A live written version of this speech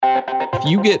If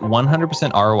you get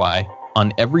 100% ROI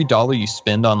on every dollar you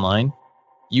spend online,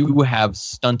 you have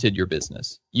stunted your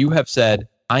business. You have said,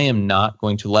 I am not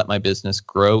going to let my business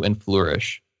grow and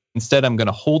flourish. Instead, I'm going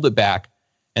to hold it back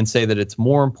and say that it's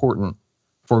more important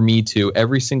for me to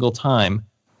every single time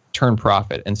turn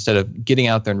profit instead of getting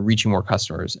out there and reaching more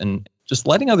customers and just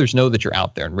letting others know that you're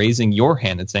out there and raising your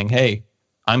hand and saying, hey,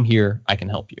 I'm here, I can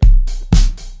help you.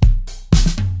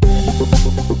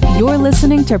 You're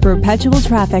listening to Perpetual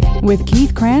Traffic with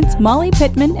Keith Krantz, Molly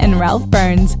Pittman, and Ralph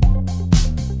Burns.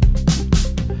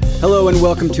 Hello and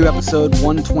welcome to episode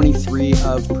 123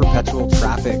 of Perpetual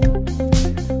Traffic.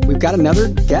 We've got another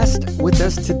guest with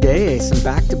us today, some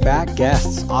back-to-back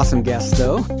guests. Awesome guests,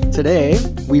 though. Today,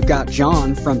 we've got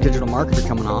John from DigitalMarketer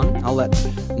coming on. I'll let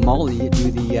Molly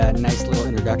do the nice little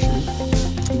introduction.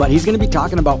 But he's going to be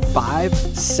talking about 5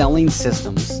 selling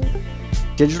systems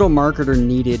digital marketer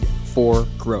needed for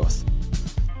growth.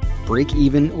 Break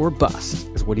even or bust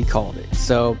is what he called it.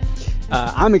 So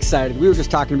I'm excited. We were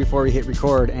just talking before we hit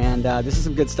record, and this is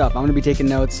some good stuff. I'm going to be taking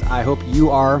notes. I hope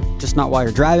you are, just not while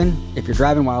you're driving. If you're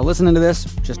driving while listening to this,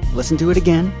 just listen to it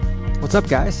again. What's up,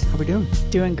 guys? How we doing?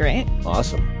 Doing great.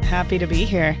 Awesome. Happy to be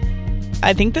here.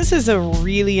 I think this is a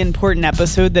really important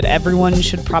episode that everyone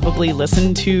should probably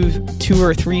listen to 2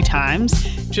 or 3 times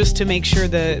just to make sure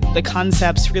the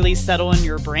concepts really settle in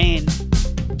your brain.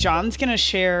 John's going to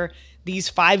share these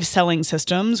 5 selling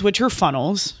systems, which are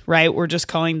funnels, right? We're just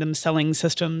calling them selling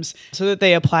systems so that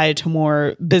they apply to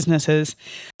more businesses.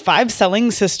 5 selling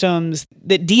systems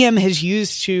that DM has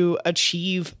used to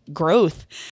achieve growth.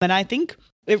 And I think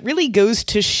it really goes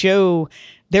to show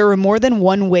there are more than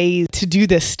one way to do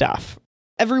this stuff.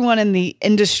 Everyone in the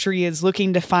industry is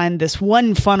looking to find this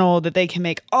one funnel that they can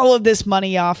make all of this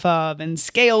money off of and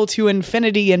scale to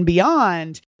infinity and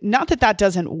beyond. Not that that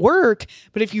doesn't work,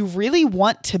 but if you really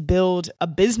want to build a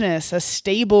business, a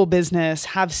stable business,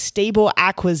 have stable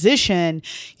acquisition,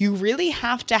 you really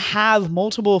have to have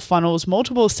multiple funnels,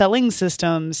 multiple selling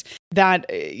systems that,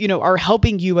 are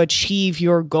helping you achieve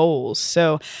your goals.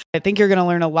 So I think you're going to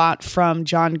learn a lot from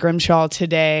John Grimshaw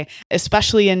today,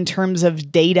 especially in terms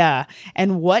of data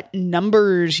and what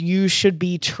numbers you should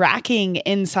be tracking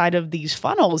inside of these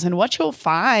funnels. And what you'll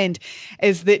find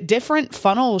is that different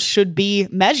funnels should be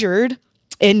measured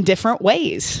in different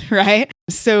ways, right?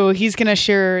 So he's going to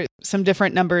share some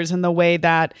different numbers in the way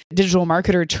that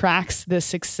DigitalMarketer tracks the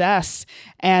success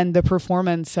and the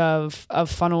performance of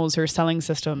funnels or selling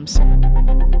systems. I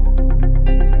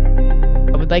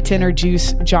would like to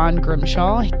introduce John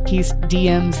Grimshaw. He's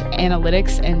DM's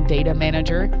analytics and data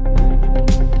manager.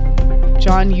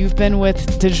 John, you've been with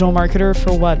DigitalMarketer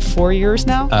for what, 4 years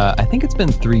now? I think it's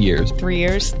been 3 years. 3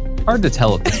 years? Hard to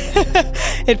tell.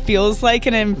 It feels like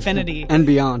an infinity. And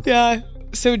beyond. Yeah.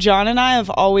 So John and I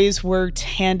have always worked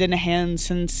hand in hand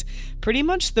since pretty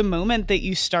much the moment that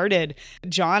you started.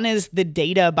 John is the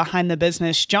data behind the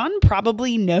business. John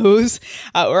probably knows,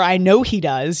 or I know he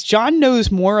does, John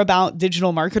knows more about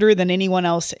DigitalMarketer than anyone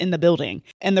else in the building.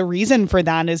 And the reason for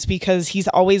that is because he's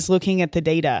always looking at the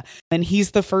data. And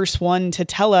he's the first one to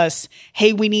tell us,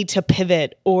 hey, we need to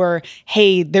pivot, or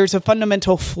hey, there's a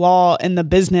fundamental flaw in the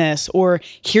business, or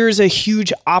here's a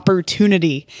huge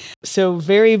opportunity. So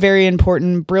very, very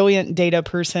important, brilliant data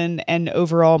person and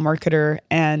overall marketer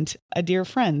and a dear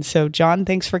friend. So John,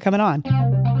 thanks for coming on.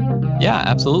 Yeah,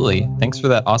 absolutely. Thanks for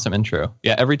that awesome intro.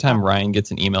 Yeah, every time Ryan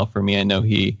gets an email from me, I know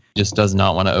he just does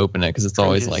not want to open it because it's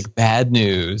always like bad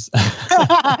news.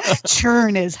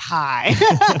 Churn is high.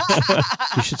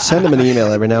 You should send him an email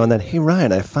every now and then. Hey,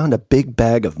 Ryan, I found a big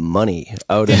bag of money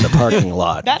out in the parking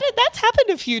lot. That's happened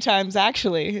a few times,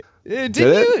 actually.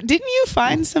 Didn't you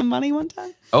find some money one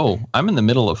time? Oh, I'm in the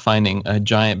middle of finding a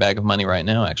giant bag of money right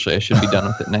now, actually. I should be done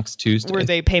with it next Tuesday. Were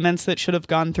they payments that should have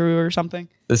gone through or something?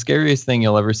 The scariest thing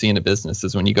you'll ever see in a business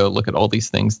is when you go look at all these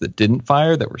things that didn't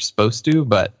fire that were supposed to,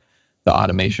 but the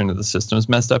automation of the system is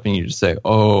messed up, and you just say,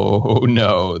 oh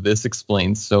no, this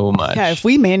explains so much. Yeah, if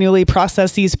we manually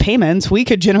process these payments, we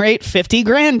could generate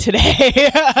 $50,000 today.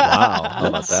 Wow, how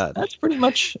about that? That's pretty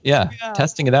much,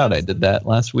 testing it out. I did that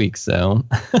last week, so.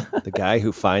 The guy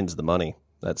who finds the money.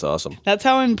 That's awesome. That's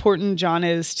how important John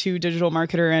is to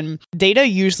DigitalMarketer. And data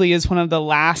usually is one of the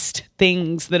last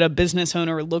things that a business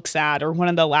owner looks at, or one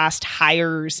of the last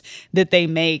hires that they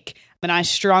make. And I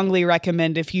strongly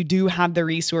recommend, if you do have the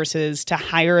resources, to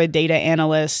hire a data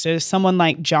analyst or someone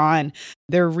like John.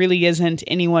 There really isn't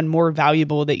anyone more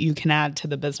valuable that you can add to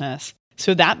the business.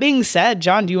 So that being said,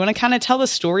 John, do you want to kind of tell the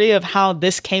story of how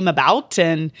this came about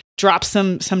and drop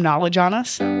some knowledge on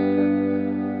us?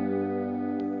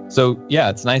 So yeah,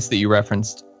 it's nice that you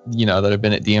referenced, that I've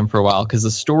been at DM for a while, because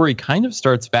the story kind of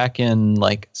starts back in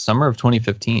like summer of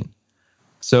 2015.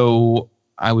 So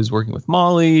I was working with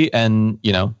Molly, and,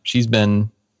 she's been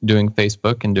doing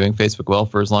Facebook and doing Facebook well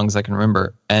for as long as I can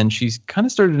remember. And she's kind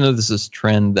of started to notice this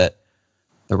trend that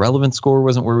the relevance score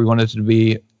wasn't where we wanted it to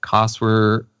be. Costs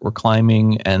were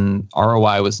climbing, and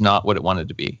ROI was not what it wanted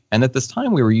to be. And at this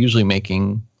time, we were usually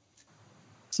making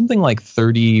something like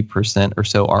 30% or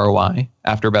so ROI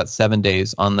after about 7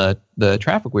 days on the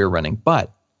traffic we were running.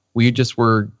 But we just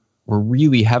were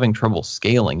really having trouble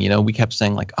scaling. We kept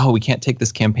saying like, oh, we can't take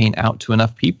this campaign out to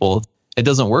enough people. It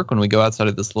doesn't work when we go outside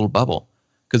of this little bubble,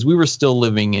 because we were still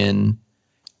living in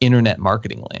internet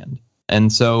marketing land.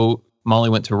 And so Molly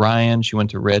went to Ryan, she went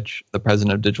to Rich, the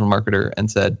president of DigitalMarketer, and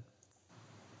said,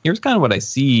 here's kind of what I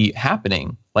see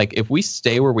happening. Like, if we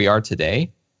stay where we are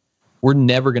today, we're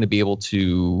never going to be able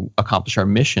to accomplish our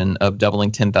mission of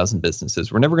doubling 10,000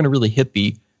 businesses. We're never going to really hit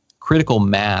the critical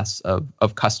mass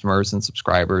of customers and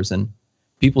subscribers and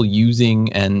people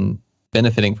using and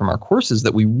benefiting from our courses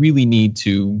that we really need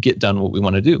to get done what we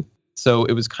want to do. So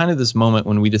it was kind of this moment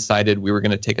when we decided we were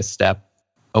going to take a step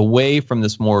away from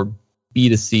this more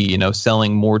B2C,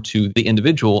 selling more to the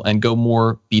individual, and go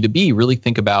more B2B, really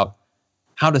think about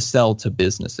how to sell to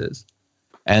businesses.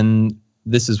 And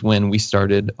this is when we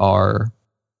started our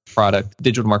product,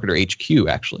 DigitalMarketer HQ,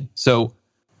 actually. So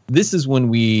this is when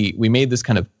we made this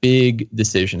kind of big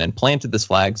decision and planted this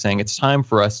flag saying it's time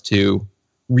for us to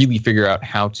really figure out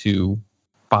how to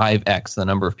 5x the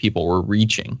number of people we're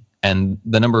reaching and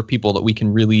the number of people that we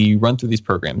can really run through these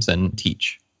programs and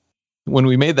teach. When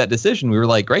we made that decision, we were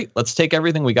like, great, let's take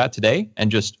everything we got today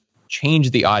and just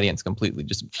change the audience completely.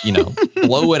 Just,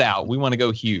 blow it out. We want to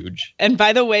go huge. And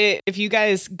by the way, if you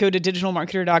guys go to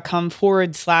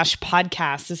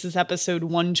digitalmarketer.com/podcast, this is episode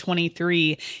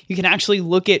 123, you can actually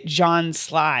look at John's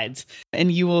slides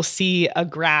and you will see a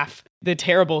graph, the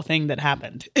terrible thing that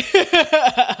happened.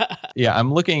 Yeah,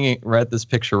 I'm looking at this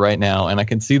picture right now, and I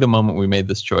can see the moment we made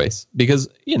this choice because,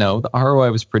 the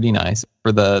ROI was pretty nice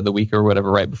for the week or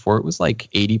whatever right before. It was like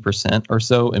 80% or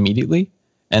so immediately.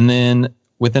 And then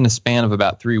within a span of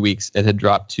about 3 weeks, it had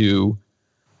dropped to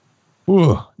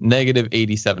negative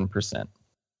 87%.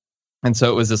 And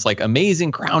so it was this like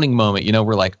amazing crowning moment.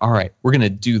 We're like, all right, we're going to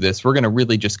do this. We're going to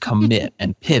really just commit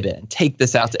and pivot and take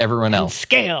this out to everyone else. And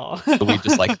scale. So we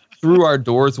just like threw our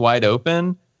doors wide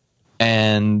open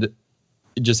and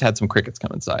just had some crickets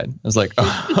come inside. I was like,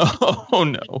 oh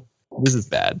no, this is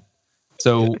bad.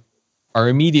 So our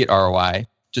immediate ROI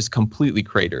just completely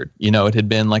cratered. It had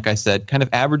been, like I said, kind of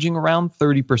averaging around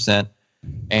 30%.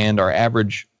 And our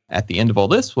average at the end of all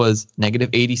this was negative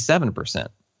 87%.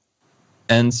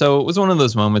 And so it was one of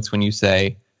those moments when you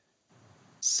say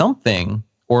something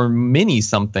or many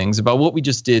somethings about what we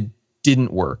just did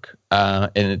didn't work.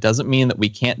 And it doesn't mean that we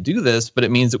can't do this, but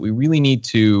it means that we really need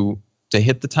to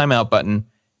hit the timeout button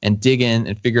and dig in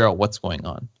and figure out what's going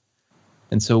on.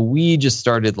 And so we just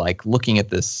started like looking at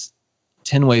this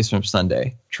 10 ways from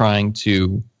Sunday, trying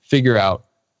to figure out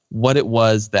what it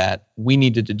was that we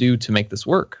needed to do to make this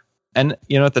work. And,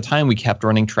 at the time we kept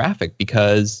running traffic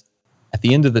because at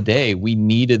the end of the day, we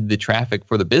needed the traffic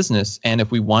for the business. And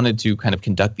if we wanted to kind of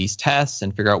conduct these tests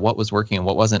and figure out what was working and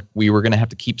what wasn't, we were going to have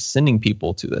to keep sending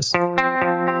people to this.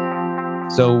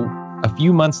 So a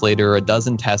few months later, a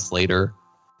dozen tests later,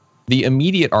 the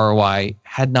immediate ROI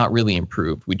had not really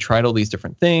improved. We tried all these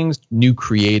different things, new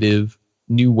creative,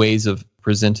 new ways of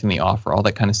presenting the offer, all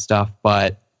that kind of stuff,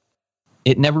 but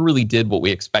it never really did what we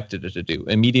expected it to do.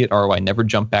 Immediate ROI never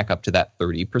jumped back up to that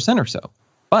 30% or so.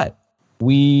 But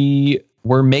we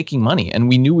were making money, and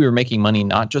we knew we were making money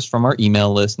not just from our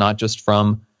email list, not just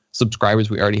from subscribers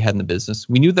we already had in the business.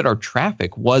 We knew that our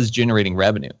traffic was generating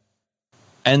revenue.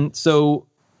 And so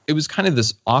it was kind of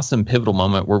this awesome pivotal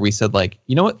moment where we said, like,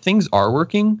 you know what, things are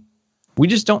working. We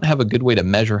just don't have a good way to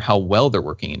measure how well they're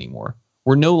working anymore.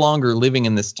 We're no longer living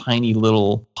in this tiny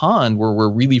little pond where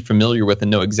we're really familiar with and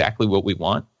know exactly what we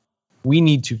want. We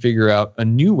need to figure out a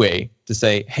new way to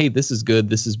say, hey, this is good,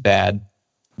 this is bad.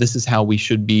 This is how we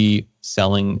should be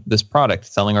selling this product,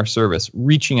 selling our service,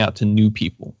 reaching out to new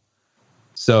people.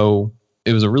 So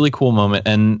it was a really cool moment,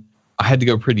 and I had to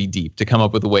go pretty deep to come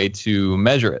up with a way to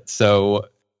measure it. So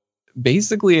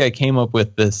basically, I came up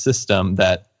with this system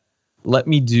that let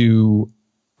me do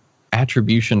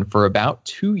attribution for about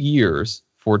 2 years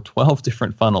for 12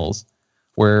 different funnels,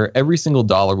 where every single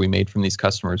dollar we made from these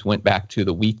customers went back to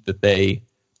the week that they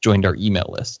joined our email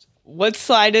list. What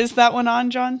slide is that one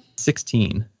on, John?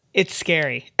 16. It's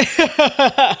scary.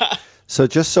 So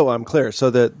just so I'm clear, so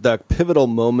the pivotal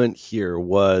moment here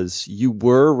was you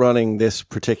were running this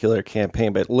particular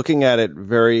campaign, but looking at it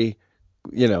very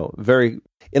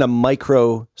in a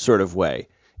micro sort of way.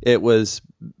 It was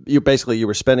you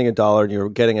were spending $1 and you were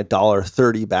getting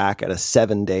 $1.30 back at a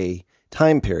 7-day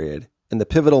time period. And the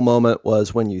pivotal moment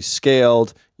was when you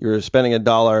scaled, you were spending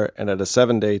 $1, and at a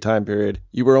 7-day time period,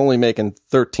 you were only making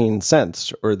 13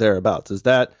 cents or thereabouts. Is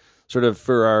that sort of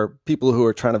for our people who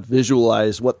are trying to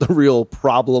visualize what the real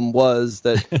problem was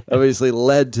that obviously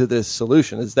led to this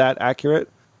solution? Is that accurate?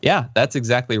 Yeah, that's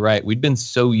exactly right. We'd been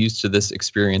so used to this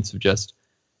experience of just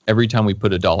every time we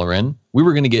put $1 in, we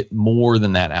were going to get more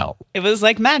than that out. It was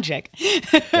like magic.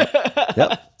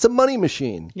 Yep. It's a money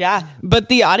machine. Yeah. But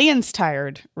the audience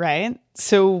tired, right?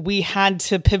 So we had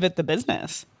to pivot the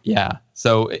business. Yeah.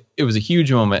 So it was a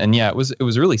huge moment. And yeah, it was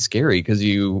really scary because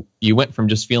you went from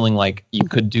just feeling like you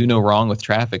could do no wrong with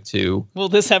traffic to, will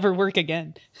this ever work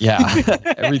again? Yeah.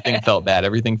 Everything felt bad.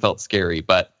 Everything felt scary.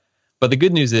 But the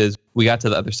good news is we got to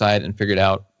the other side and figured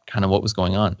out kind of what was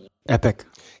going on. Epic.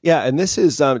 Yeah, and this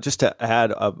is just to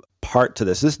add a part to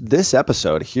this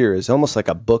episode here is almost like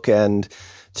a bookend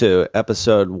to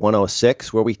episode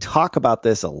 106, where we talk about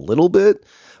this a little bit,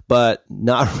 but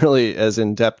not really as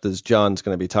in depth as John's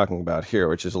going to be talking about here,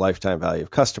 which is lifetime value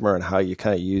of customer and how you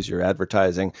kind of use your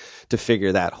advertising to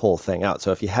figure that whole thing out.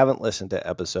 So if you haven't listened to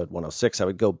episode 106, I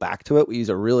would go back to it. We use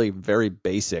a really very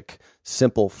basic,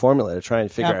 simple formula to try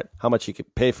and figure out how much you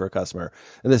could pay for a customer.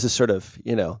 And this is sort of,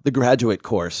 the graduate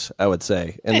course, I would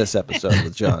say, in this episode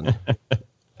with John.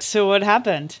 So what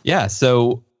happened? Yeah.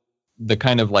 So the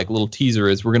kind of like little teaser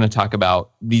is we're going to talk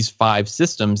about these 5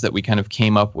 systems that we kind of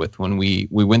came up with when we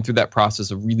went through that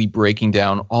process of really breaking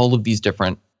down all of these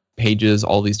different pages,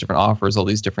 all these different offers, all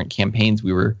these different campaigns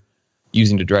we were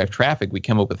using to drive traffic. We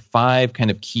came up with 5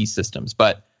 kind of key systems.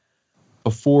 But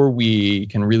before we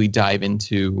can really dive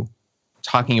into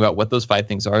talking about what those 5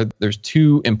 things are, there's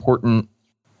 2 important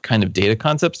kind of data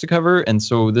concepts to cover. And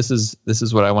so this is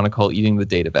what I want to call eating the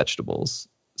data vegetables.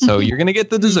 So you're going to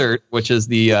get the dessert, which is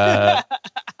the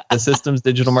systems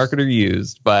DigitalMarketer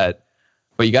used, but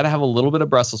you got to have a little bit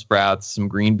of Brussels sprouts, some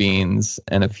green beans,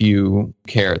 and a few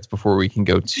carrots before we can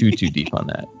go too deep on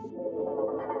that.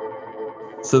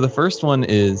 So the first one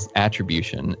is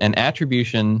attribution, and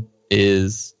attribution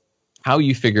is how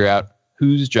you figure out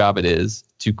whose job it is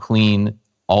to clean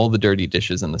all the dirty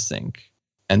dishes in the sink.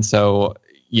 And so,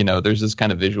 there's this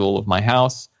kind of visual of my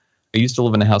house. I used to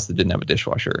live in a house that didn't have a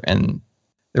dishwasher, and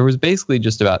there was basically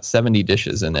just about 70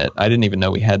 dishes in it. I didn't even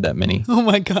know we had that many. Oh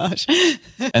my gosh.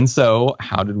 And so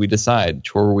how did we decide?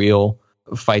 Chore wheel,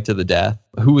 fight to the death?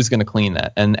 Who was going to clean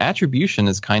that? And attribution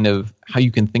is kind of how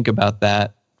you can think about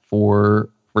that for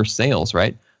sales,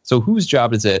 right? So whose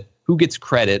job is it? Who gets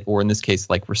credit, or in this case,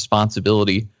 like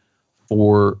responsibility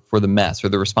for the mess or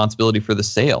the responsibility for the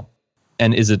sale?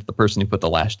 And is it the person who put the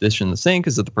last dish in the sink?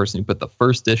 Is it the person who put the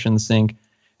first dish in the sink?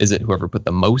 Is it whoever put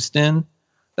the most in?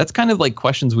 That's kind of like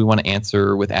questions we want to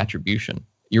answer with attribution.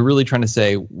 You're really trying to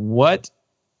say, what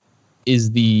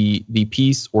is the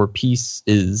piece or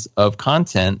pieces of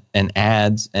content and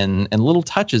ads and little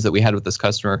touches that we had with this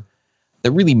customer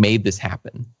that really made this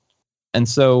happen? And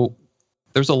so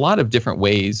there's a lot of different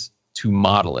ways to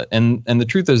model it. And the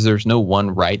truth is there's no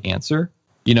one right answer.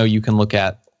 You can look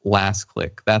at last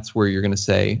click. That's where you're going to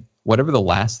say, whatever the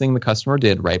last thing the customer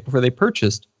did right before they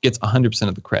purchased gets 100%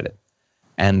 of the credit.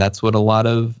 And that's what a lot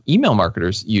of email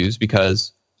marketers use,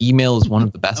 because email is one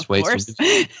of the best ways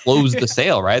to close the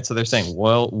sale, right? So they're saying,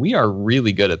 well, we are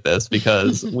really good at this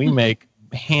because we make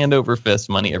hand over fist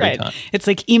money every time. It's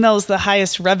like email is the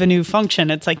highest revenue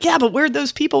function. It's like, yeah, but where'd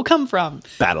those people come from?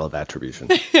 Battle of attribution.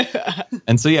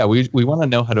 And so, yeah, we want to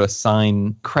know how to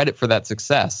assign credit for that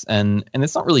success. And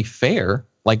it's not really fair,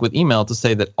 like with email, to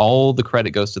say that all the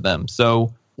credit goes to them.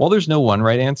 So while there's no one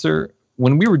right answer,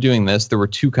 when we were doing this, there were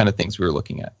 2 kind of things we were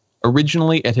looking at.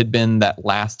 Originally, it had been that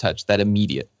last touch, that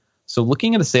immediate. So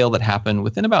looking at a sale that happened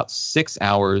within about 6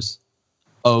 hours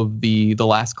of the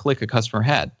last click a customer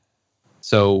had.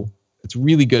 So it's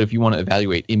really good if you want to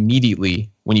evaluate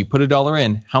immediately when you put $1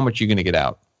 in, how much you're going to get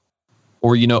out.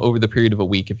 Or, over the period of a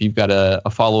week, if you've got a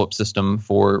follow-up system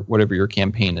for whatever your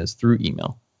campaign is through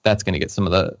email, that's going to get some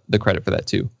of the credit for that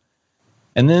too.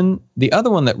 And then the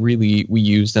other one that really we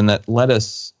used and that let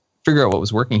us figure out what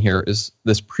was working here is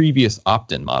this previous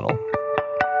opt-in model.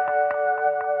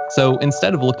 So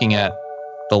instead of looking at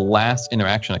the last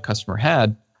interaction a customer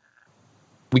had,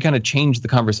 we kind of changed the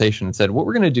conversation and said, what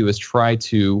we're going to do is try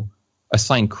to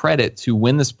assign credit to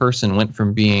when this person went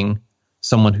from being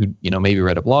someone who, maybe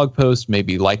read a blog post,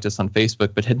 maybe liked us on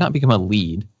Facebook, but had not become a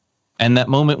lead. And that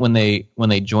moment when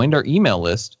they joined our email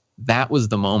list, that was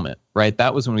the moment, right?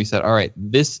 That was when we said, all right,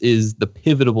 this is the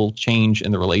pivotal change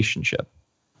in the relationship.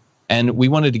 And we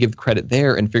wanted to give credit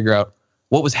there and figure out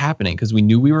what was happening, because we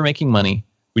knew we were making money.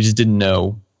 We just didn't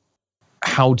know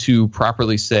how to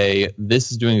properly say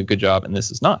this is doing a good job and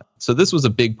this is not. So this was a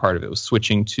big part of it, was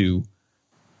switching to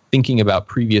thinking about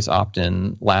previous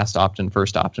opt-in, last opt-in,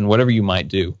 first opt-in, whatever you might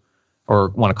do or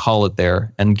want to call it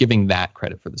there, and giving that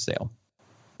credit for the sale.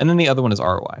 And then the other one is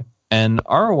ROI. And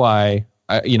ROI,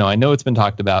 I know it's been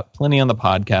talked about plenty on the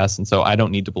podcast, and so I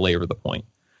don't need to belabor the point.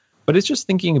 But it's just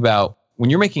thinking about when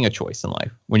you're making a choice in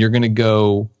life, when you're going to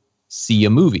go see a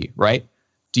movie, right?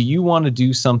 Do you want to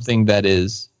do something that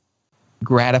is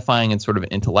gratifying in sort of an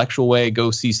intellectual way, go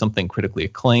see something critically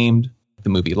acclaimed, the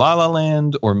movie La La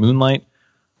Land or Moonlight?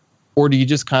 Or do you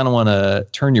just kind of want to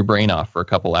turn your brain off for a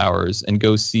couple hours and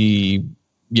go see,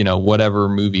 whatever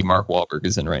movie Mark Wahlberg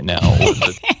is in right now?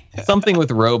 Or something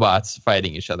with robots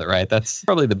fighting each other, right? That's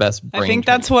probably the best brain. I think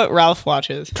that's what Ralph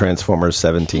watches. Transformers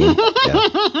 17. Yeah,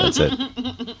 that's it.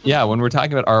 Yeah, when we're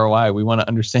talking about ROI, we want to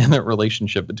understand that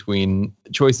relationship between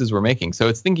choices we're making. So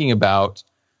it's thinking about,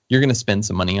 you're going to spend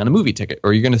some money on a movie ticket,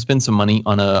 or you're going to spend some money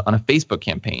on a Facebook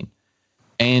campaign.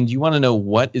 And you want to know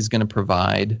what is going to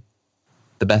provide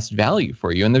the best value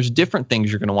for you. And there's different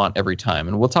things you're going to want every time.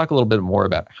 And we'll talk a little bit more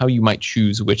about how you might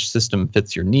choose which system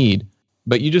fits your need.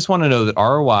 But you just want to know that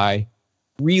ROI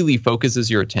really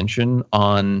focuses your attention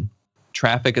on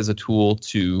traffic as a tool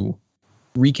to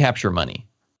recapture money.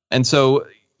 And so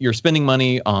you're spending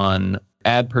money on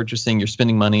ad purchasing, you're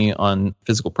spending money on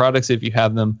physical products if you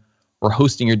have them, or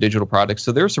hosting your digital products.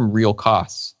 So there are some real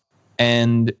costs.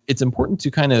 And it's important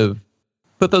to kind of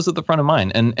put those at the front of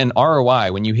mind. And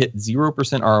ROI, when you hit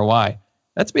 0% ROI,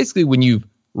 that's basically when you've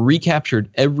recaptured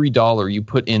every dollar you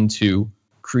put into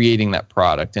creating that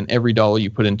product and every dollar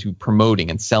you put into promoting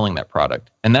and selling that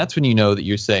product. And that's when you know that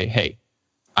you say, hey,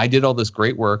 I did all this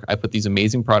great work. I put these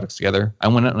amazing products together. I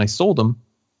went out and I sold them.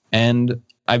 And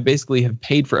I basically have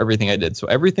paid for everything I did. So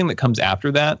everything that comes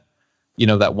after that, that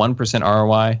 1%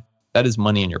 ROI, that is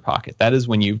money in your pocket. That is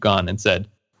when you've gone and said,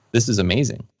 this is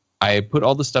amazing. I put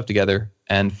all this stuff together,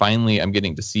 and finally I'm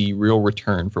getting to see real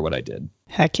return for what I did.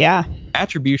 Heck yeah.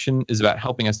 Attribution is about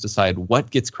helping us decide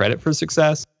what gets credit for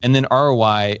success. And then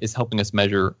ROI is helping us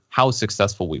measure how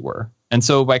successful we were. And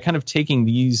so by kind of taking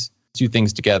these two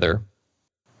things together,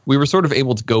 we were sort of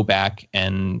able to go back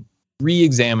and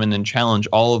re-examine and challenge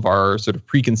all of our sort of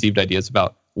preconceived ideas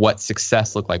about what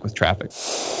success looked like with traffic.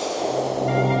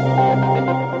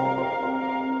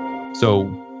 So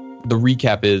the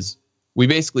recap is, we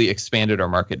basically expanded our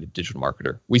market at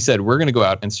DigitalMarketer. We said we're going to go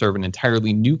out and serve an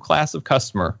entirely new class of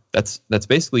customer that's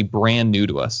basically brand new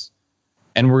to us.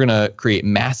 And we're going to create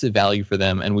massive value for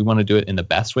them. And we want to do it in the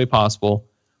best way possible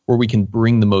where we can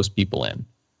bring the most people in.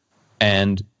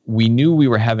 And we knew we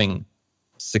were having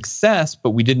success,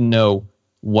 but we didn't know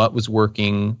what was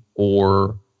working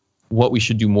or what we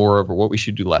should do more of or what we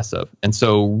should do less of. And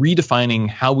so redefining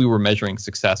how we were measuring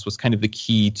success was kind of the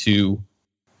key to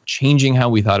changing how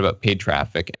we thought about paid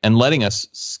traffic and letting us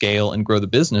scale and grow the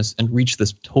business and reach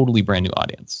this totally brand new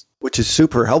audience. Which is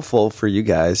super helpful for you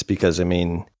guys because,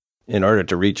 in order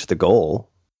to reach the goal,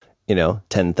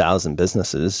 10,000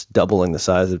 businesses, doubling the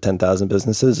size of 10,000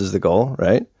 businesses is the goal,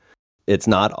 right? It's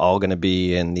not all going to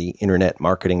be in the internet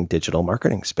marketing, digital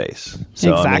marketing space.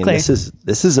 So exactly.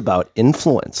 This is about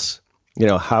influence.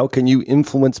 How can you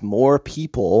influence more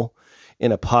people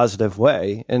in a positive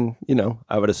way? And,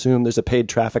 I would assume there's a paid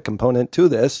traffic component to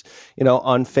this,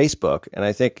 on Facebook. And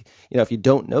I think, if you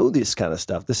don't know this kind of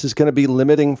stuff, this is going to be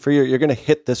limiting for you're going to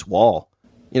hit this wall.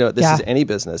 This is any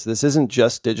business. This isn't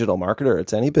just DigitalMarketer.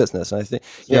 It's any business. And I think,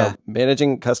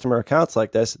 managing customer accounts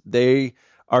like this, they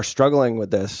are struggling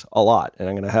with this a lot. And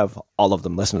I'm going to have all of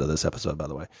them listen to this episode, by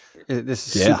the way.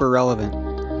 This is super relevant.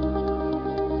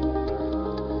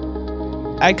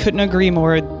 I couldn't agree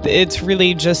more. It's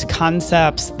really just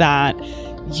concepts that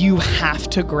you have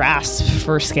to grasp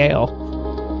for scale.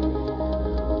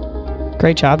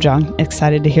 Great job, John.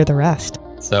 Excited to hear the rest.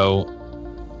 So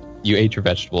you ate your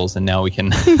vegetables and now we can...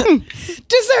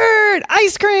 Dessert!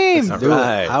 Ice cream!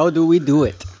 Right. How do we do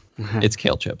it? It's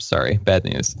kale chips. Sorry. Bad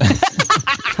news.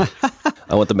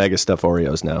 I want the mega stuff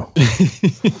Oreos now.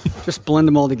 Just blend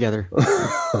them all together.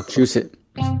 Juice it.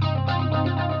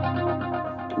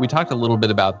 We talked a little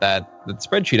bit about that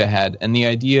spreadsheet I had, and the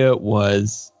idea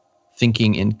was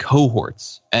thinking in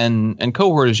cohorts. And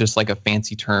cohort is just like a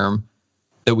fancy term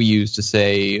that we use to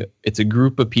say it's a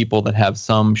group of people that have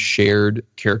some shared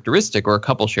characteristic or a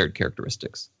couple shared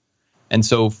characteristics. And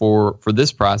so for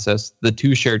this process, the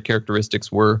two shared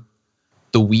characteristics were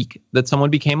the week that someone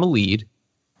became a lead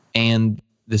and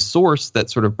the source that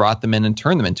sort of brought them in and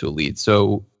turned them into a lead.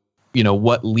 So,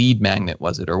 what lead magnet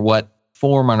was it, or what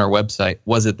form on our website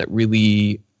was it that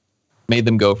really made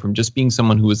them go from just being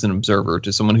someone who was an observer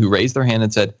to someone who raised their hand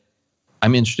and said,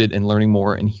 I'm interested in learning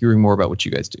more and hearing more about what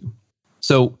you guys do.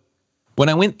 So when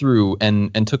I went through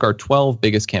and took our 12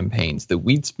 biggest campaigns that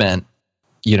we'd spent,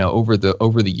 over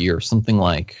the year, something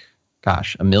like,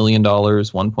 $1 million,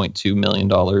 $1.2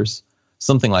 million,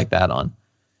 something like that on,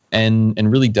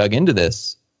 and really dug into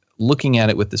this, looking at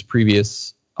it with this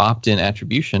previous opt-in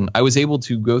attribution, I was able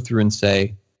to go through and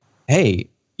say, hey,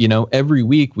 every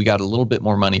week we got a little bit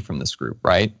more money from this group,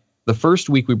 right? The first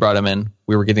week we brought them in,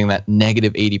 we were getting that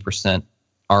negative 80%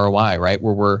 ROI, right?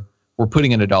 Where we're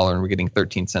putting in $1 and we're getting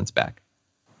 13 cents back.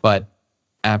 But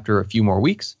after a few more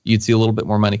weeks, you'd see a little bit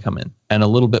more money come in and a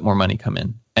little bit more money come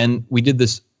in. And we did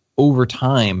this over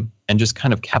time and just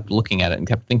kind of kept looking at it and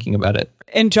kept thinking about it.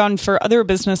 And John, for other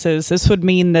businesses, this would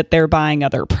mean that they're buying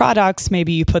other products.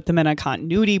 Maybe you put them in a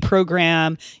continuity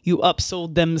program, you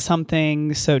upsold them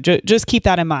something. So just keep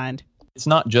that in mind. It's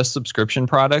not just subscription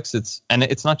products. It's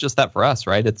not just that for us,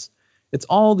 right? It's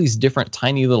all these different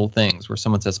tiny little things where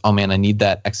someone says, oh man, I need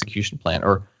that execution plan,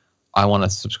 or I want to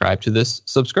subscribe to this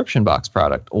subscription box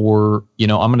product, or, I'm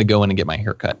going to go in and get my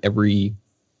haircut every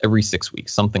 6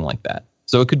 weeks, something like that.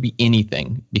 So it could be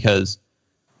anything, because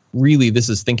really this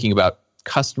is thinking about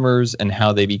customers and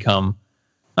how they become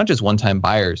not just one-time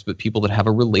buyers, but people that have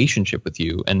a relationship with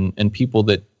you and people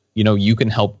that, you can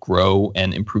help grow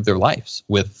and improve their lives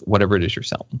with whatever it is you're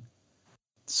selling.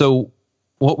 So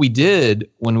what we did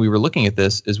when we were looking at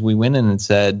this is we went in and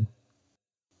said,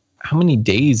 how many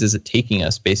days is it taking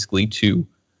us basically to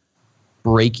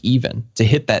break even, to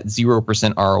hit that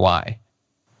 0% ROI?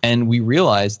 And we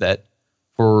realized that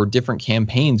for different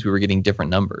campaigns, we were getting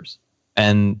different numbers.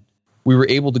 And we were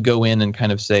able to go in and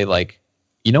kind of say, like,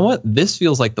 you know what? This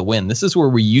feels like the win. This is where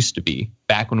we used to be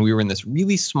back when we were in this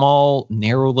really small,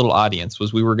 narrow little audience,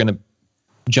 was we were going to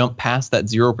jump past that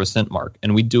 0% mark,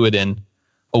 and we'd do it in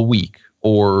a week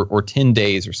or 10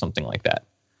 days or something like that.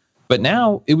 But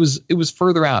now it was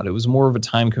further out. It was more of a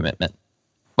time commitment.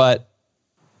 But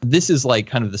this is like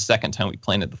kind of the second time we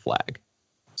planted the flag.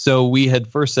 So we had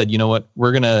first said, you know what?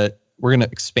 We're gonna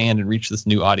expand and reach this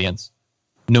new audience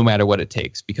no matter what it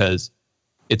takes, because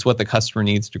it's what the customer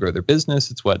needs to grow their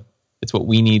business. It's what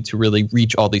we need to really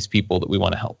reach all these people that we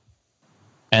want to help.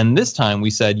 And this time we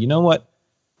said, you know what?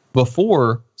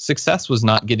 Before, success was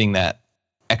not getting that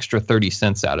extra 30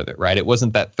 cents out of it, right? It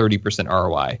wasn't that 30%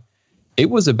 ROI. It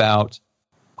was about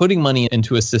putting money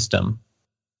into a system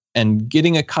and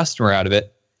getting a customer out of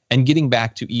it and getting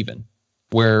back to even,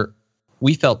 where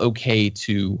we felt okay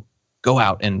to go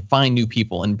out and find new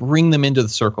people and bring them into the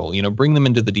circle, bring them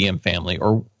into the DM family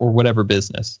or whatever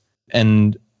business,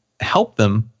 and help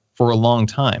them for a long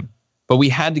time. But we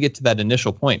had to get to that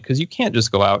initial point, because you can't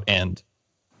just go out and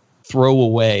throw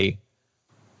away,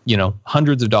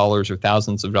 hundreds of dollars or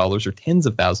thousands of dollars or tens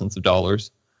of thousands of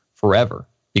dollars forever,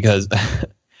 because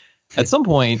at some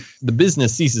point the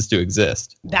business ceases to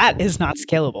exist. That is not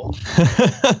scalable.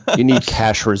 You need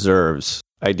cash reserves.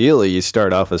 Ideally, you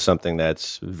start off with something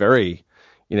that's very,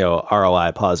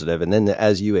 ROI positive. And then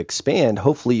as you expand,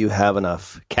 hopefully you have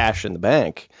enough cash in the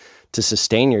bank to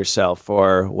sustain yourself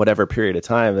for whatever period of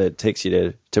time that it takes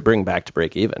you to bring back to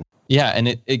break even. Yeah. And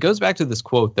it goes back to this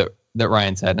quote that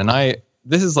Ryan said. And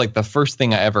this is like the first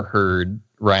thing I ever heard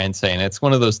Ryan say. And it's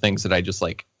one of those things that I just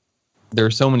like, there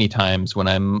are so many times when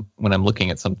I'm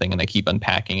looking at something and I keep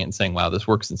unpacking it and saying, wow, this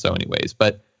works in so many ways.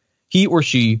 But he or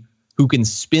she who can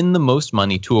spend the most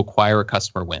money to acquire a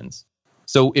customer wins.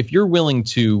 So if you're willing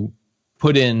to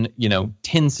put in,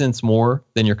 10 cents more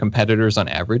than your competitors on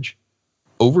average,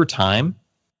 over time,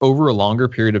 over a longer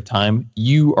period of time,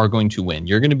 you are going to win.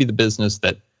 You're going to be the business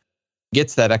that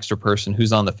gets that extra person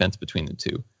who's on the fence between the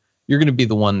two. You're going to be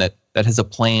the one that has a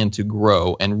plan to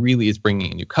grow and really is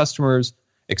bringing in new customers,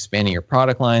 expanding your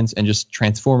product lines, and just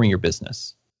transforming your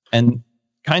business. And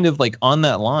kind of like on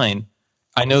that line,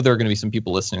 I know there are going to be some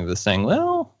people listening to this saying,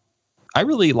 well, I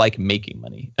really like making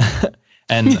money.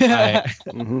 And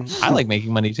I like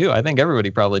making money too. I think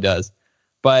everybody probably does.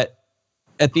 But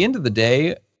at the end of the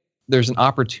day, there's an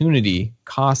opportunity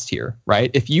cost here,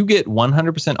 right? If you get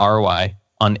 100% ROI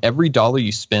on every dollar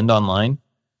you spend online,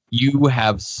 you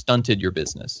have stunted your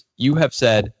business. You have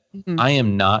said, I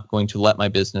am not going to let my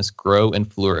business grow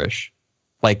and flourish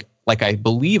like I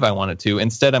believe I want it to.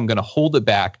 Instead, I'm going to hold it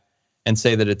back and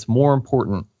say that it's more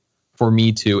important for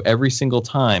me to every single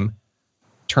time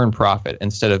turn profit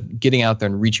instead of getting out there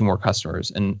and reaching more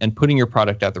customers and putting your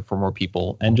product out there for more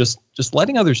people and just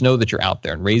letting others know that you're out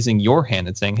there and raising your hand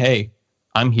and saying, hey,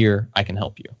 I'm here, I can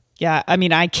help you. Yeah, I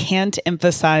mean, I can't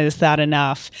emphasize that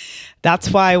enough.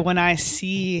 That's why when I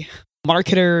see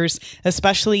marketers,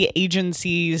 especially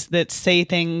agencies that say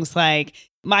things like,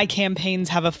 my campaigns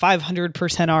have a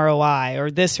 500% ROI or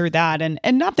this or that. And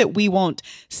not that we won't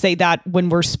say that when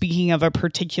we're speaking of a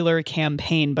particular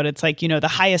campaign, but it's like, the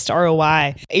highest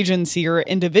ROI agency or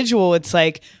individual, it's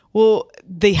like, well,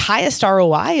 the highest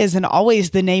ROI isn't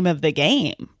always the name of the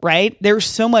game, right? There's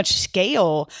so much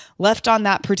scale left on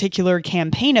that particular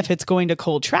campaign if it's going to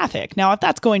cold traffic. Now, if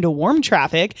that's going to warm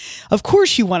traffic, of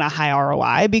course you want a high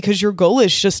ROI because your goal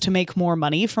is just to make more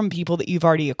money from people that you've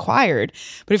already acquired.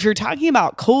 But if you're talking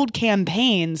about cold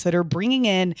campaigns that are bringing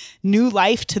in new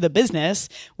life to the business,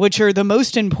 which are the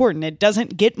most important, it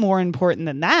doesn't get more important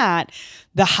than that.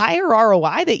 The higher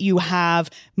ROI that you have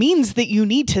means that you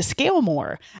need to scale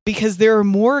more because there are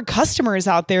more customers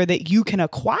out there that you can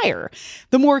acquire.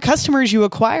 The more customers you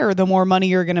acquire, the more money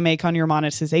you're going to make on your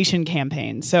monetization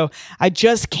campaign. So I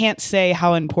just can't say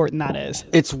how important that is.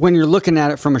 It's when you're looking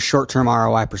at it from a short-term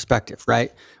ROI perspective,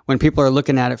 right? When people are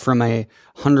looking at it from a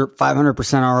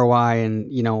 500% ROI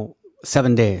in,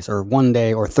 7 days or 1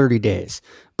 day or 30 days.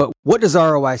 But what does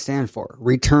ROI stand for?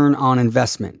 Return on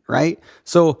investment, right?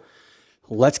 So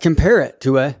let's compare it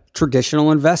to a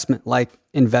traditional investment like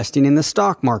investing in the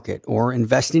stock market or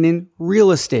investing in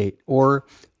real estate or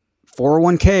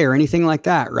 401k or anything like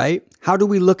that, right? How do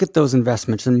we look at those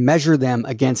investments and measure them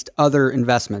against other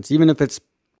investments? Even if it's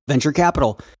venture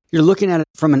capital, you're looking at it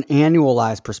from an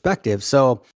annualized perspective.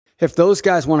 So if those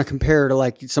guys want to compare to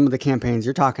like some of the campaigns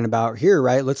you're talking about here,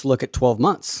 right? Let's look at 12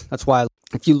 months. That's why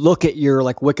if you look at your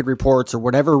like Wicked Reports or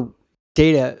whatever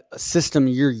data system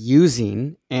you're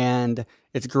using, and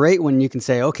it's great when you can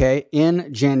say, okay,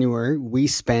 in January, we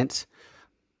spent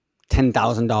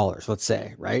 $10,000, let's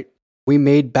say, right? We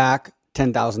made back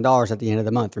 $10,000 at the end of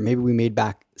the month, or maybe we made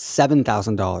back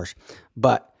 $7,000.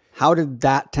 But how did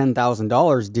that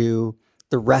 $10,000 do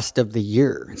the rest of the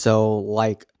year? So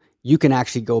like you can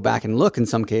actually go back and look in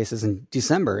some cases in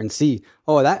December and see,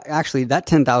 that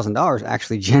 $10,000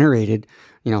 actually generated,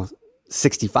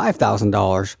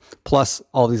 $65,000 plus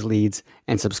all these leads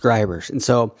and subscribers. And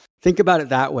so think about it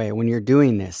that way. When you're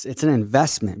doing this, it's an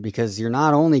investment because you're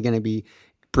not only going to be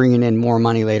bringing in more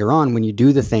money later on when you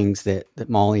do the things that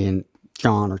Molly and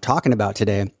John are talking about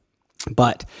today,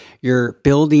 but you're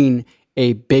building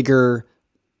a bigger,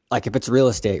 like if it's real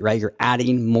estate, right? You're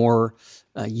adding more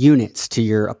units to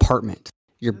your apartment.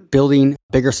 You're building a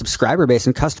bigger subscriber base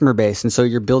and customer base. And so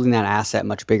you're building that asset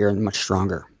much bigger and much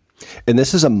stronger. And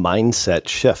this is a mindset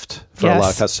shift for a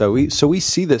lot of customers. So we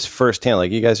see this firsthand,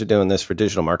 like you guys are doing this for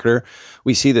DigitalMarketer.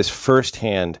 We see this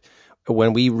firsthand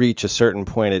when we reach a certain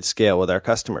point at scale with our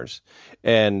customers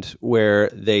and where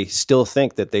they still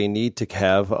think that they need to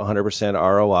have 100%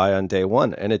 ROI on day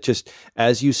one. And it just,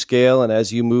 as you scale and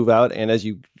as you move out and as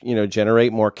you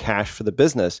generate more cash for the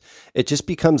business, it just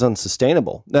becomes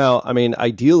unsustainable. Now, I mean,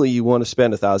 ideally you want to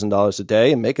spend $1,000 a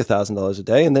day and make $1,000 a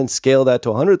day and then scale that to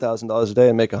 $100,000 a day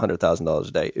and make $100,000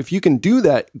 a day. If you can do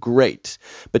that, great.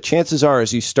 But chances are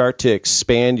as you start to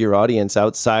expand your audience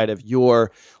outside of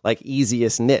your like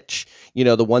easiest niche,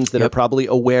 the ones that are probably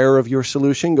aware of your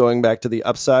solution, going back to the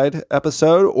upside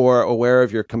episode, or aware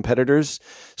of your competitor's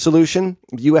solution,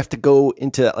 you have to go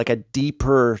into like a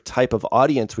deeper type of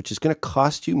audience, which is going to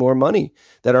cost you more money,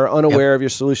 that are unaware of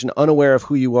your solution, unaware of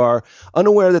who you are,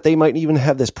 unaware that they might even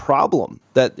have this problem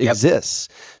that exists.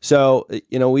 So,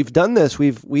 we've done this.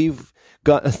 We've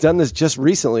done this just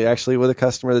recently, actually, with a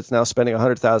customer that's now spending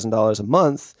 $100,000 a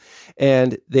month,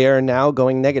 and they are now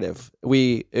going negative.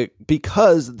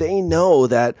 Because they know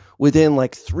that within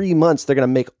like 3 months, they're going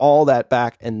to make all that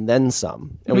back and then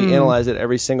some. And we analyze it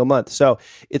every single month. So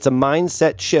it's a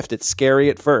mindset shift. It's scary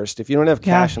at first. If you don't have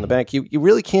cash in the bank, you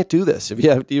really can't do this. If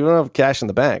you don't have cash in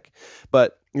the bank.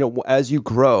 But as you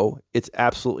grow, it's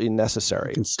absolutely necessary.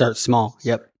 You can start small.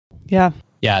 Yep. Yeah.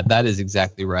 Yeah, that is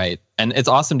exactly right. And it's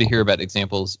awesome to hear about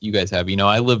examples you guys have.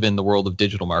 I live in the world of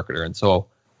DigitalMarketer. And so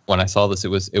when I saw this, it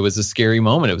was a scary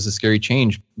moment. It was a scary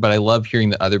change. But I love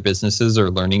hearing that other businesses are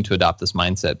learning to adopt this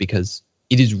mindset because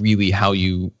it is really how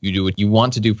you do what you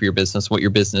want to do for your business, what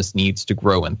your business needs to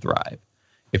grow and thrive.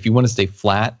 If you want to stay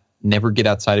flat, never get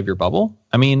outside of your bubble,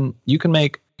 you can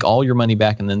make all your money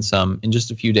back and then some in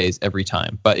just a few days every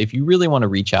time. But if you really want to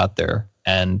reach out there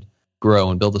and grow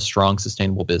and build a strong,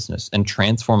 sustainable business and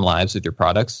transform lives with your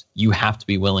products, you have to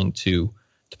be willing to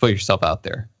put yourself out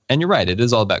there. And you're right, it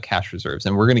is all about cash reserves.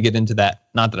 And we're going to get into that.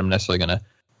 Not that I'm necessarily going to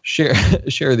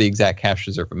share the exact cash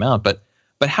reserve amount, but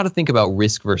how to think about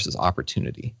risk versus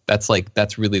opportunity. That's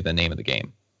really the name of the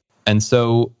game. And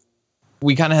so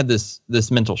we kind of had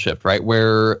this mental shift, right?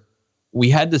 Where we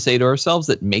had to say to ourselves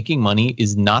that making money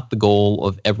is not the goal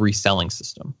of every selling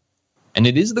system. And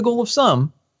it is the goal of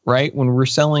some, right? When we're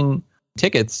selling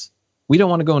tickets, we don't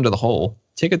want to go into the hole.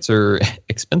 tickets are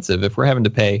expensive. If we're having to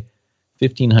pay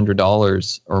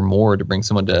 $1,500 or more to bring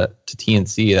someone to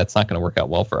TNC, that's not going to work out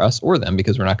well for us or them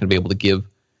because we're not going to be able to give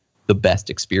the best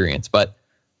experience. But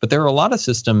there are a lot of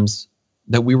systems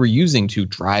that we were using to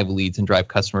drive leads and drive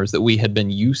customers that we had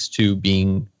been used to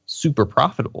being super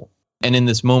profitable. And in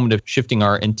this moment of shifting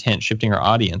our intent, shifting our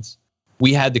audience,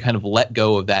 we had to kind of let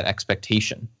go of that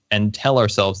expectation and tell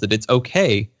ourselves that it's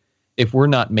okay if we're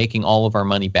not making all of our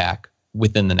money back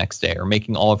within the next day or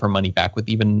making all of our money back with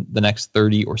even the next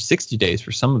 30 or 60 days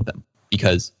for some of them,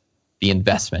 because the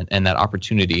investment and that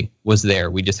opportunity was there.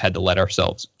 We just had to let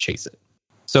ourselves chase it.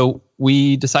 So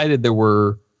we decided there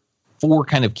were 4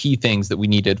 kind of key things that we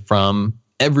needed from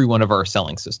every one of our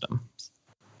selling systems.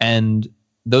 And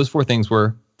those 4 things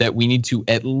were that we need to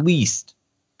at least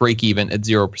break even at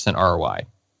 0% ROI.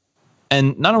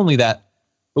 And not only that,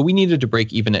 but we needed to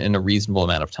break even in a reasonable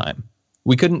amount of time.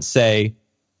 We couldn't say,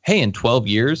 hey, in 12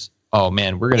 years, oh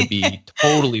man, we're going to be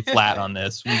totally flat on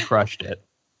this. We crushed it.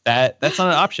 That's not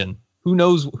an option. Who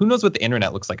knows what the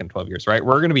internet looks like in 12 years, right?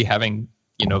 We're going to be having,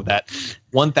 that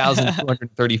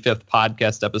 1,235th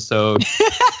podcast episode,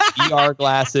 VR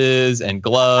glasses and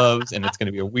gloves, and it's going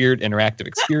to be a weird interactive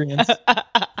experience.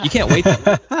 You can't wait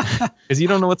because you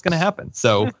don't know what's going to happen.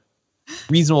 So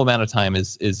reasonable amount of time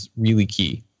is really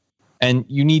key. And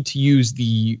you need to use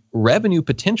the revenue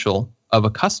potential of a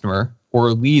customer or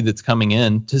a lead that's coming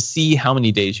in to see how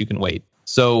many days you can wait.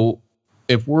 So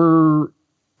if we're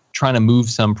trying to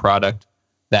move some product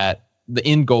that the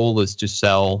end goal is to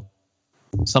sell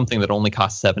something that only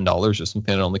costs $7 or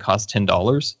something that only costs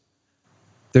 $10,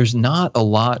 there's not a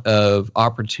lot of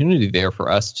opportunity there for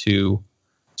us to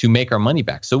make our money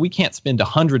back. So we can't spend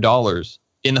 $100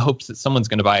 in the hopes that someone's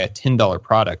going to buy a $10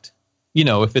 product.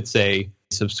 If it's a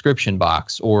subscription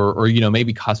box or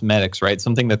maybe cosmetics, right?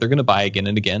 Something that they're going to buy again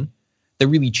and again, that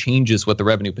really changes what the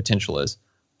revenue potential is.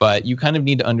 But you kind of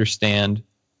need to understand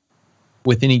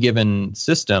with any given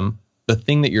system, the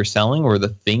thing that you're selling or the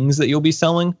things that you'll be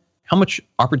selling, how much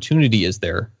opportunity is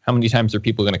there? How many times are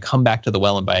people going to come back to the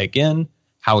well and buy again?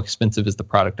 How expensive is the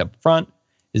product up front?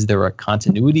 Is there a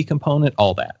continuity component?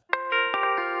 All that.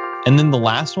 And then the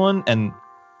last one, and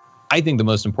I think the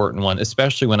most important one,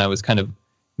 especially when I was kind of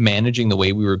managing the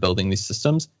way we were building these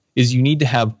systems, is you need to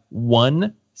have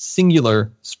one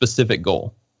singular specific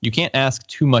goal. You can't ask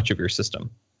too much of your system.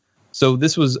 So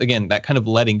this was, again, that kind of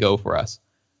letting go for us.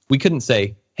 We couldn't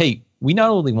say, hey, we not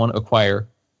only want to acquire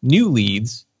new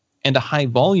leads and a high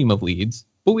volume of leads,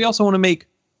 but we also want to make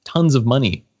tons of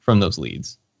money from those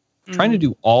leads. Trying to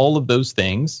do all of those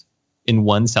things in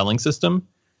one selling system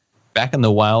back in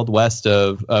the Wild West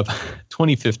of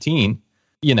 2015,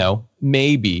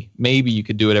 maybe you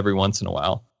could do it every once in a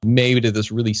while. Maybe to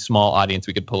this really small audience,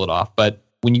 we could pull it off. But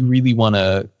when you really want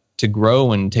to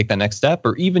grow and take that next step,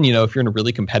 or even, if you're in a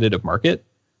really competitive market,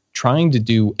 trying to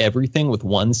do everything with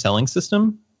one selling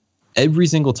system, every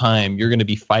single time you're going to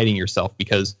be fighting yourself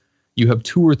because you have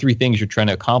 2 or 3 things you're trying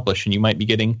to accomplish and you might be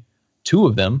getting 2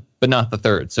 of them, but not the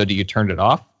third. So do you turn it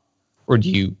off? Or do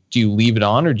you leave it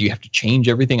on, or do you have to change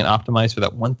everything and optimize for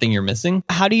that one thing you're missing?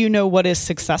 How do you know what is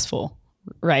successful,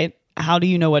 right? How do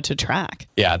you know what to track?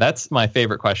 Yeah, that's my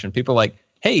favorite question. People are like,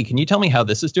 hey, can you tell me how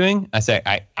this is doing? I say,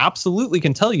 I absolutely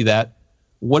can tell you that.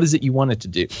 What is it you want it to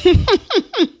do?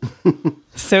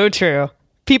 So true.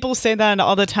 People say that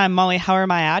all the time, Molly, how are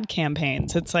my ad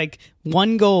campaigns? It's like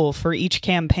one goal for each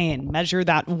campaign. Measure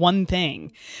that one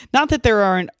thing. Not that there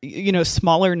aren't,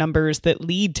 smaller numbers that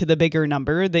lead to the bigger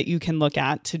number that you can look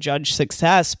at to judge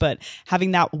success, but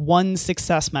having that one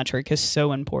success metric is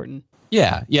so important.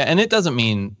 Yeah. And it doesn't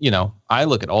mean, I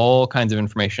look at all kinds of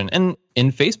information. And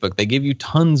in Facebook, they give you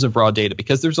tons of raw data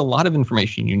because there's a lot of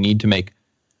information you need to make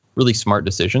really smart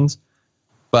decisions.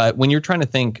 But when you're trying to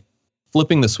think,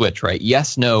 flipping the switch, right?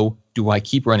 Yes, no, do I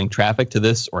keep running traffic to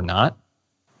this or not?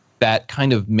 That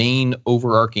kind of main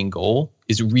overarching goal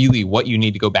is really what you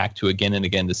need to go back to again and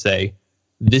again to say,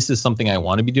 this is something I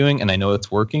want to be doing and I know it's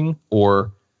working.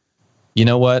 Or, you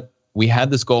know what? We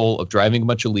had this goal of driving a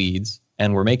bunch of leads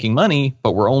and we're making money,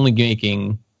 but we're only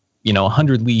making,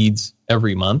 100 leads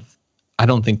every month. I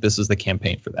don't think this is the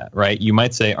campaign for that, right? You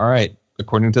might say, all right,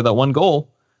 according to that one goal,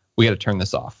 we got to turn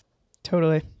this off.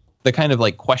 Totally. The kind of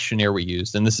like questionnaire we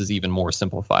used, and this is even more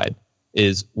simplified,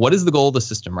 is what is the goal of the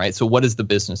system, right? So what does the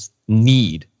business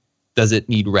need? Does it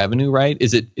need revenue, right?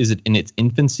 Is it in its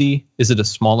infancy? Is it a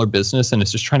smaller business and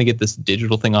it's just trying to get this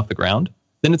digital thing off the ground?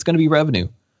 Then it's going to be revenue.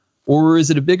 Or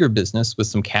is it a bigger business with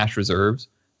some cash reserves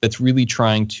that's really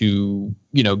trying to,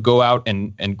 go out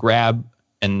and grab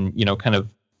and, kind of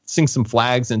sink some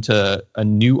flags into a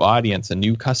new audience, a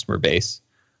new customer base?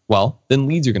 Well, then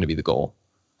leads are going to be the goal.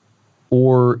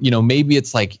 Or, maybe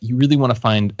it's like you really want to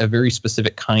find a very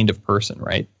specific kind of person,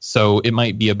 right? So it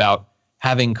might be about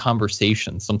having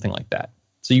conversations, something like that.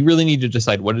 So you really need to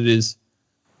decide what it is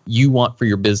you want for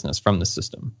your business from the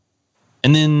system.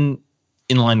 And then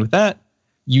in line with that,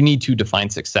 you need to define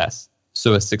success.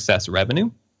 So is success revenue?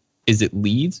 Is it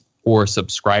leads or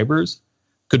subscribers?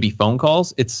 Could be phone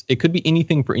calls. It could be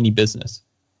anything for any business.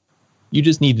 You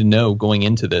just need to know going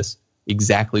into this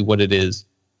exactly what it is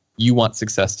you want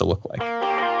success to look like.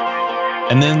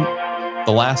 And then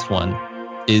the last one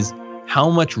is, how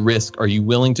much risk are you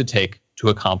willing to take to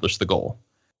accomplish the goal?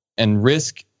 And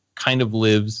risk kind of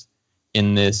lives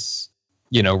in this,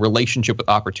 relationship with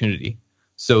opportunity.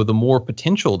 So the more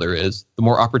potential there is, the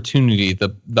more opportunity,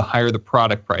 the higher the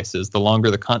product price is, the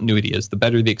longer the continuity is, the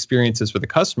better the experience is for the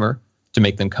customer to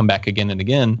make them come back again and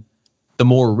again, the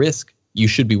more risk you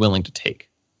should be willing to take.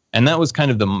 And that was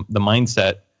kind of the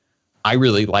mindset I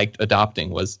really liked adopting,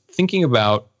 was thinking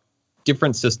about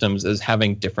different systems as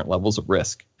having different levels of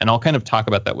risk. And I'll kind of talk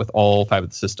about that with all 5 of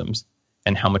the systems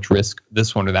and how much risk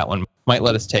this one or that one might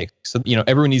let us take. So,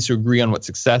 everyone needs to agree on what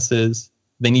success is.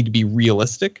 They need to be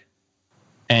realistic.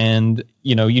 And,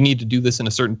 you need to do this in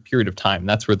a certain period of time.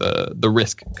 That's where the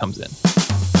risk comes in.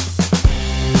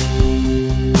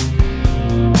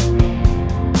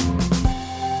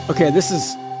 Okay, this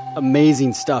is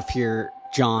amazing stuff here,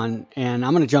 John. And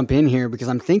I'm going to jump in here because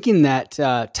I'm thinking that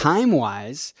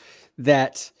time-wise,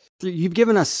 that you've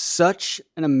given us such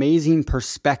an amazing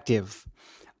perspective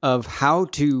of how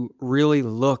to really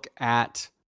look at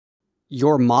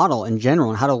your model in general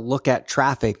and how to look at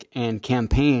traffic and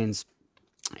campaigns.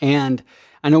 And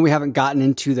I know we haven't gotten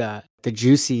into the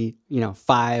juicy,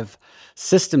 5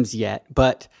 systems yet,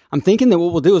 but I'm thinking that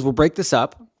what we'll do is we'll break this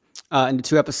up into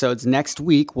 2 episodes. Next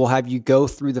week, we'll have you go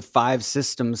through the 5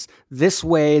 systems. This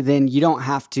way, then you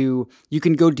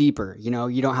can go deeper.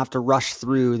 You don't have to rush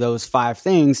through those 5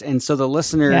 things. And so the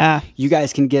listener, you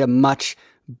guys can get a much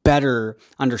better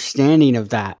understanding of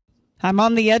that. I'm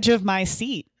on the edge of my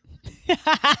seat.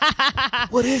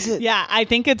 What is it? Yeah, I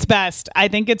think it's best.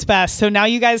 So now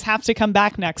you guys have to come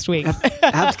back next week.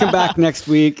 Have to come back next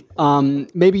week.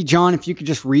 Maybe, John, if you could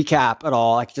just recap at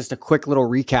all, like just a quick little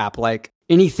recap, like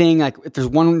anything, like if there's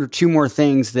 1 or 2 more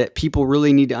things that people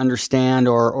really need to understand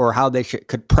or how they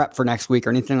could prep for next week or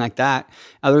anything like that.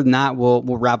 Other than that, we'll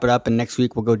wrap it up, and next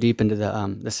week we'll go deep into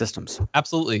the systems.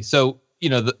 Absolutely. So,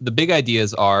 the big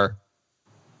ideas are,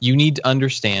 you need to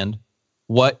understand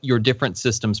what your different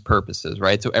systems' purpose is,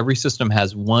 right? So every system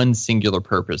has one singular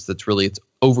purpose that's really its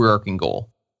overarching goal.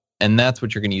 And that's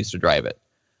what you're going to use to drive it.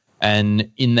 And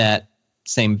in that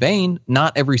same vein,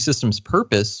 not every system's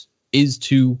purpose is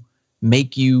to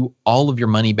make you all of your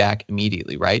money back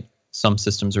immediately, right? Some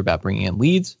systems are about bringing in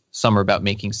leads. Some are about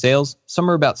making sales.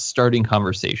 Some are about starting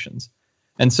conversations.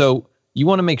 And so you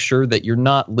want to make sure that you're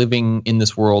not living in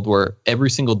this world where every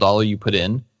single dollar you put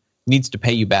in needs to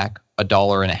pay you back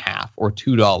 $1.50 or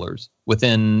 $2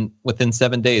 within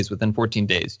 7 days, within 14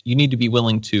 days. You need to be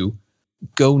willing to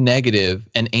go negative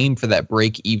and aim for that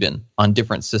break even on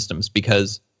different systems,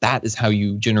 because that is how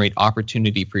you generate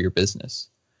opportunity for your business.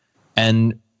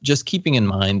 And just keeping in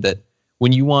mind that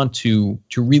when you want to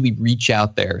really reach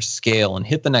out there, scale, and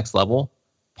hit the next level,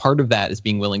 part of that is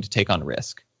being willing to take on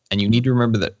risk. And you need to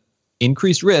remember that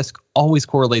increased risk always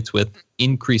correlates with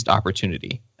increased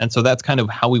opportunity. And so that's kind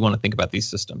of how we want to think about these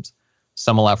systems.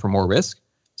 Some allow for more risk,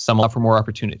 some allow for more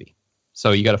opportunity.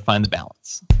 So you got to find the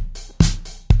balance.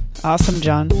 Awesome,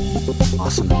 John.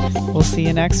 Awesome. We'll see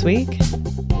you next week.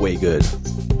 Way good.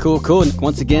 Cool. And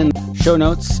once again, show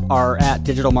notes are at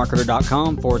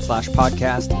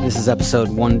digitalmarketer.com/podcast. This is episode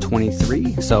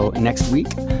 123. So next week,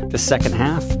 the second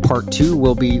half, part 2,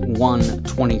 will be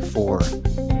 124.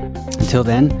 Until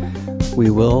then, we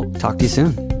will talk to you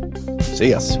soon.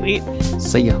 See ya. Sweet.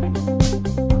 See ya.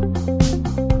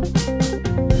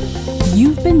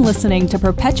 You've been listening to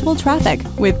Perpetual Traffic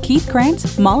with Keith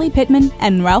Krantz, Molly Pittman,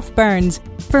 and Ralph Burns.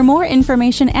 For more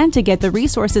information and to get the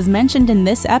resources mentioned in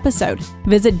this episode,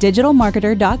 visit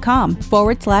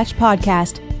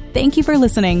digitalmarketer.com/podcast. Thank you for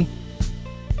listening.